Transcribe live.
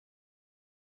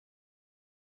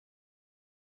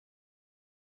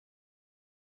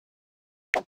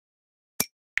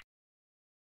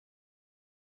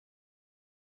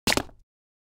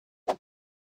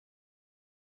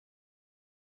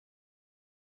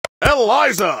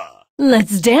Eliza!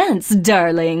 Let's dance,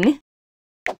 darling.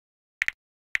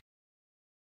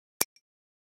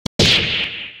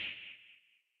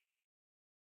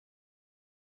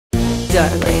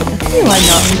 Darling, you are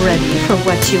not ready for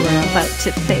what you are about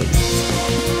to face.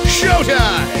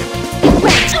 Showtime!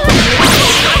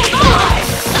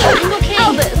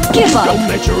 Albus, give up! Don't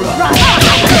measure up!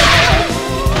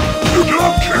 You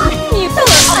don't care! You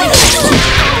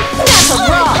That's a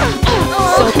rock!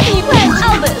 So keep it,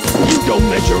 Albus! You don't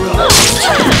measure up!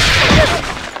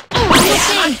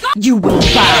 You will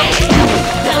bow!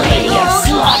 The lady of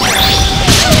slaughter!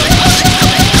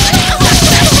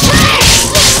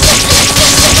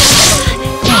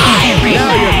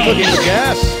 Now you're cooking the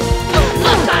gas!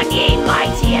 Look on ye,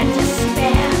 mighty and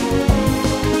despair.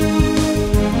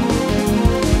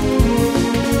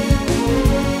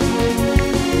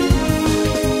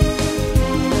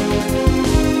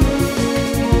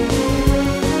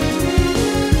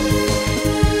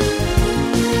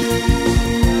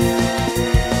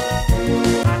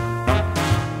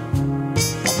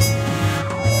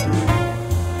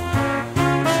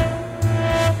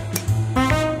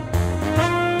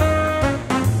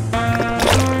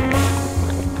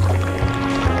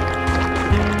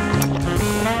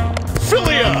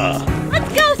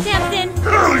 Let's go, Samson!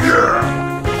 Hell yeah!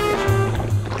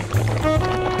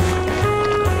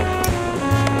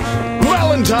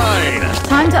 Valentine!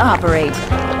 Time to operate.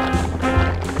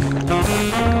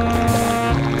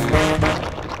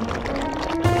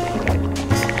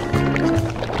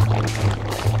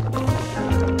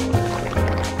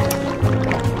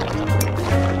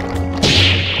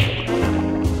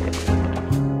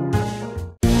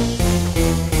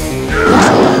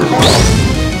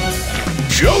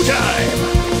 Showtime!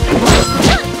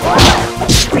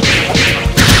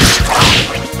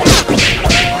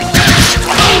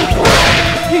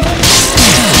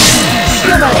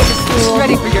 Go back to school.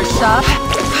 Ready for your shot?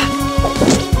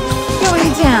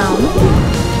 Going down.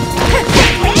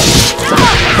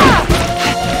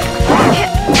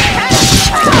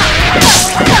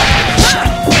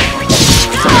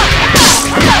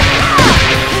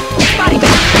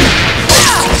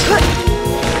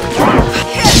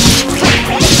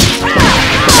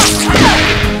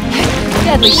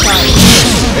 Deadly shot.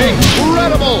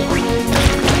 Incredible!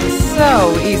 So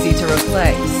easy to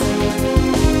replace.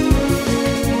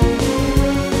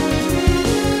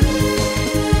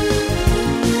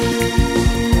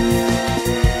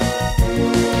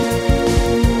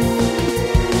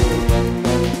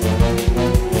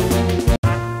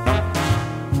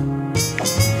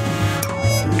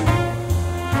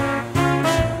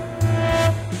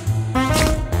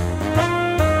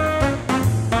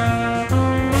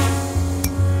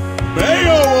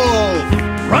 Beowulf!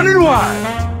 Running wild!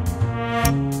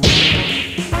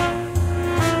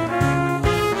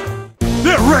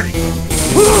 They're ready!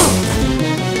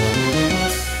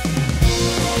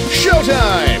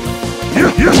 Showtime!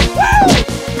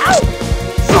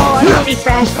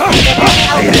 Refresh.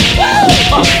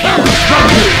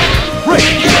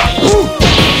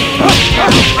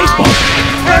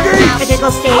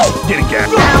 Critical stage. Get it, gas!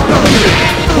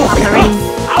 Operating.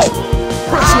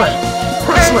 Press slam!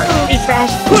 Press slam!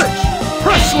 Refresh. Push!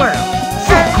 Press slam!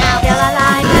 Still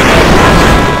alive.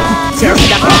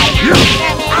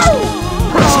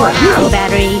 Press slam! Full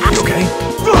battery. Okay?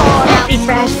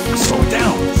 Refresh. Slow it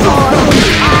down!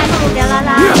 Still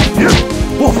alive.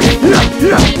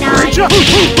 Great job!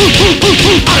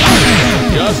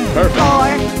 Just perfect.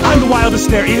 I'm the wildest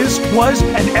there is, was,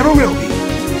 and ever will be.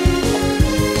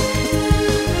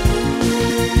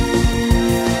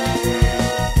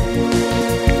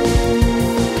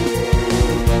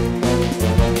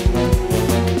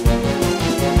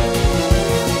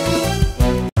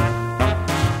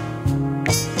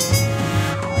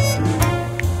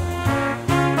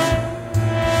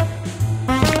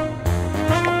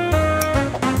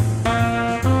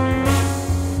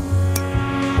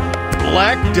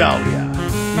 Black Dahlia.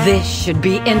 This should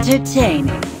be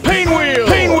entertaining. Painwheel!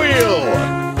 Painwheel!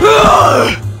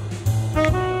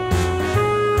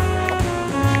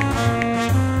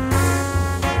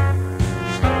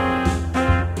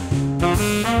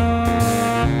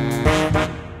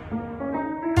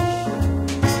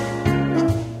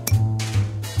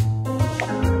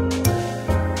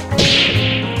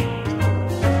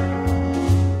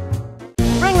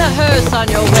 Bring the hearse on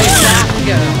your way back,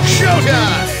 girl.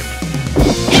 Showtime!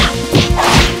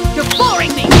 You're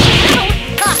boring me!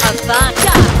 Have fun.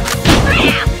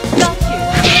 Got you.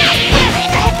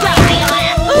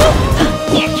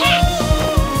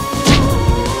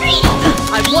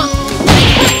 I want you.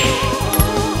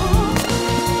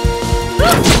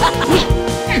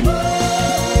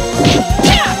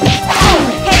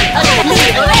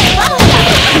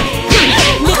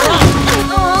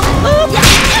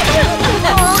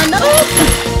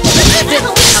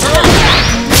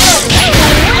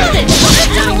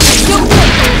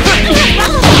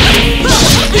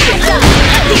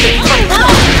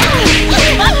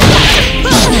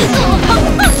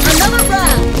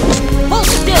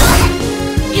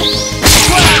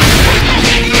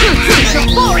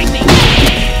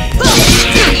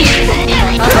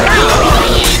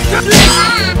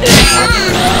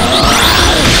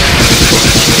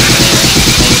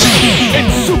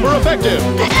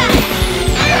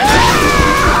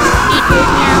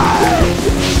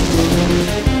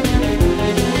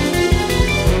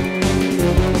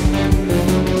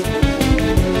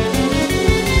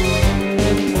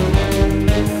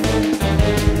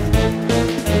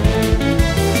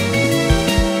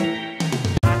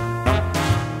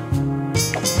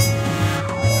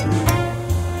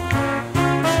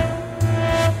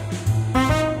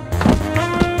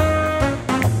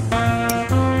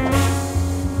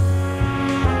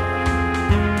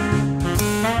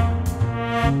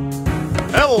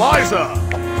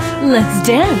 Awesome! Let's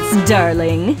dance,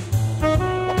 darling.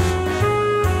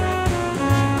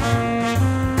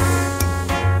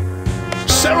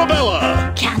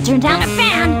 Cerebella! Can't turn down a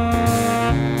fan.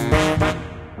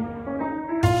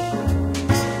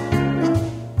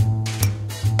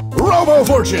 Robo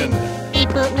Fortune! Beep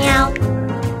boop meow.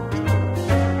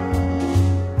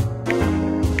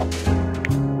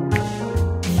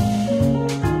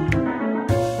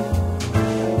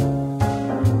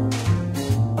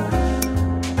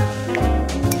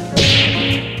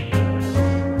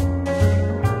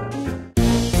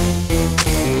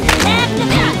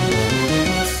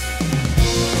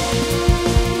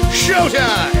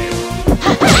 Showtime!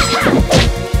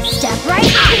 Step right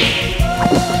up.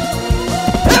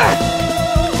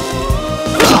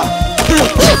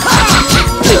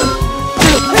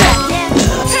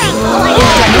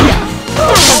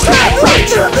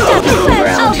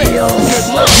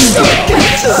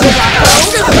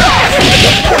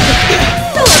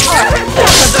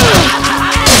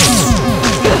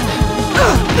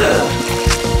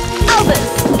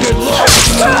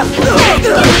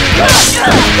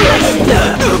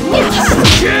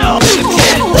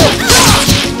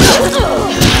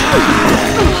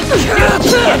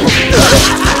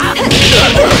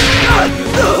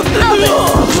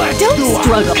 Don't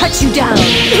struggle. Cut you down.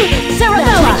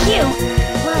 Cerebella.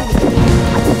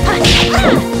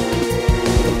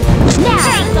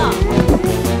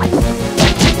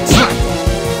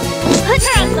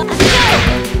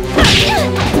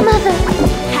 Mother.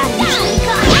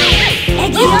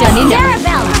 You've done enough.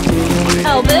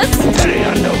 Elvis.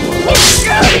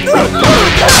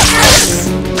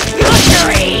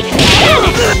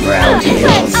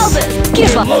 Elvis,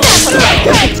 give up.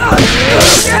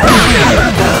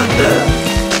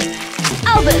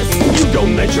 Elvis. You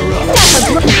don't measure up!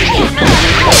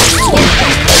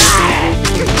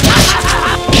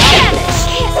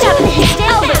 Elvis.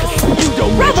 You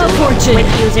don't Robo measure up! Fortune.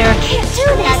 User. Can't do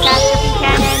this.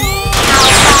 Cannon.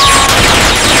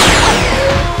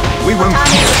 We won't.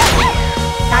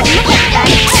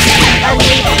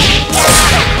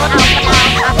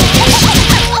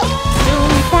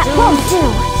 That won't do.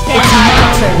 It's my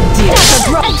turn, dear.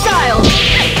 Exile.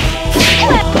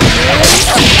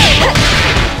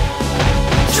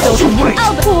 Just wait.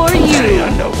 For you.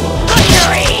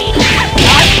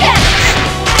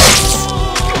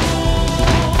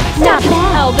 Stop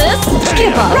that. Elvis.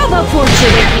 Give up. Robo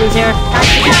Fortune. User.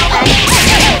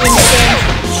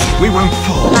 We won't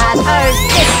fall.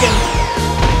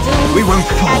 We won't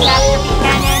fall.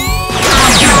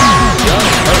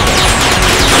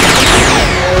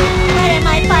 What am I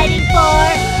fighting for?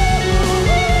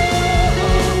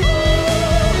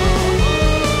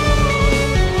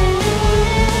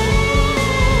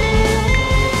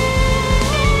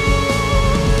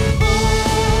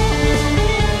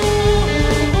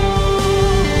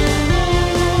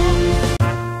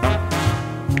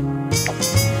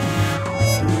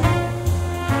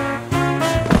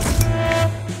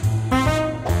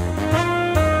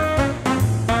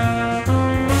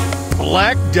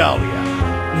 Black Dahlia!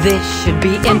 This should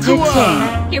be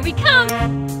entertaining. Here we come.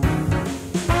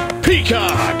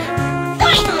 Peacock!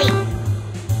 Finally.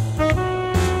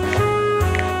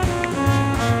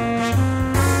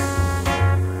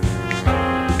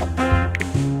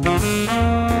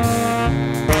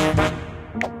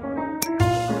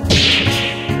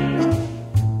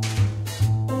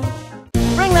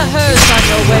 Bring the hearse on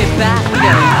your way back.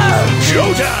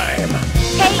 Showtime!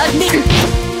 Hey, admit.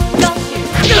 Don't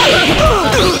you?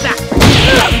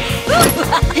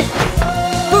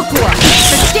 Fukua,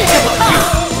 the stink of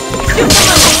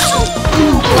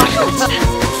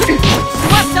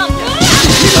Swept up.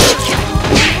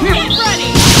 Get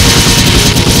ready.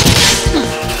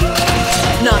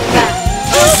 Not bad.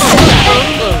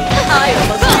 I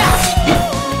am a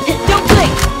don't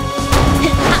blink.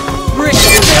 Bring it.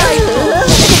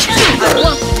 I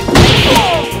want to.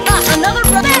 Another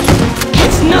brother.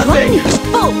 It's nothing.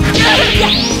 Oh.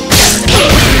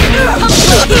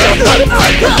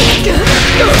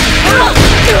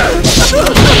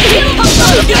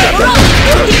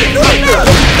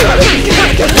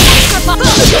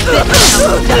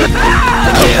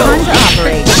 Time to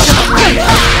operate.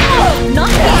 Not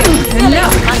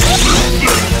enough.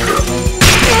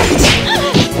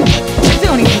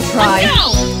 Don't even try.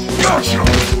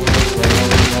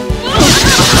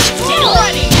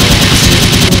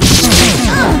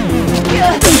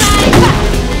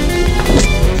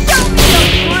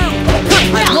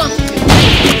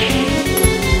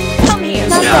 Come here.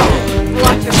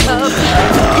 Watch your pose.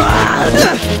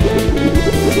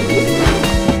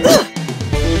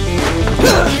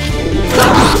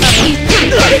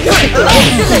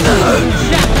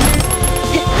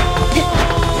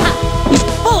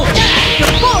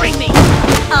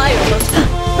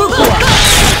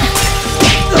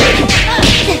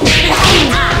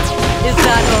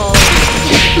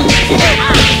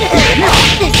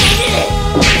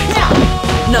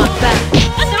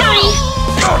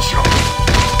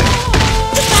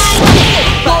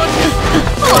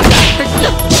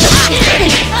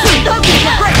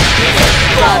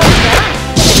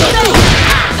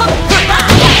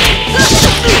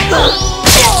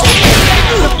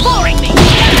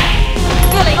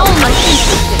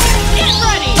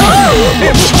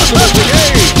 him!